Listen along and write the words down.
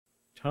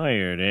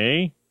Tired,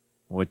 eh?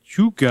 What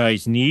you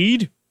guys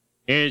need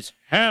is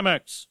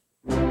hammocks.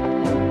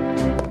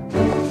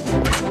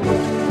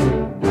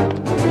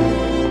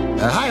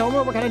 Hi,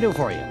 Homer. What can I do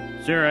for you?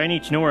 Sir, I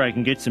need to know where I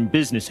can get some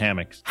business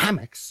hammocks.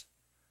 Hammocks?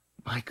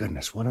 My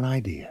goodness, what an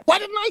idea. Why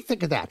didn't I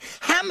think of that?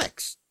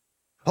 Hammocks!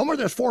 Homer,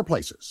 there's 4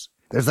 places.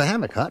 There's the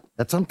Hammock Hut.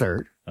 That's on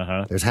 3rd.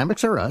 Uh-huh. There's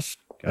Hammocks R Us.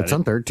 That's it.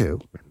 on 3rd, too.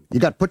 You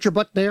got Put Your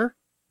Butt There.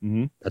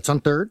 Mm-hmm. That's on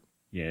 3rd.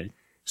 Yeah.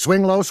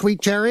 Swing Low,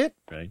 Sweet Chariot.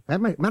 Right.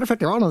 Matter of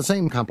fact, they're all in the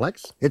same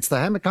complex. It's the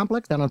Hammock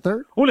Complex down on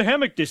 3rd. Oh, the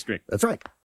hammock district. That's right.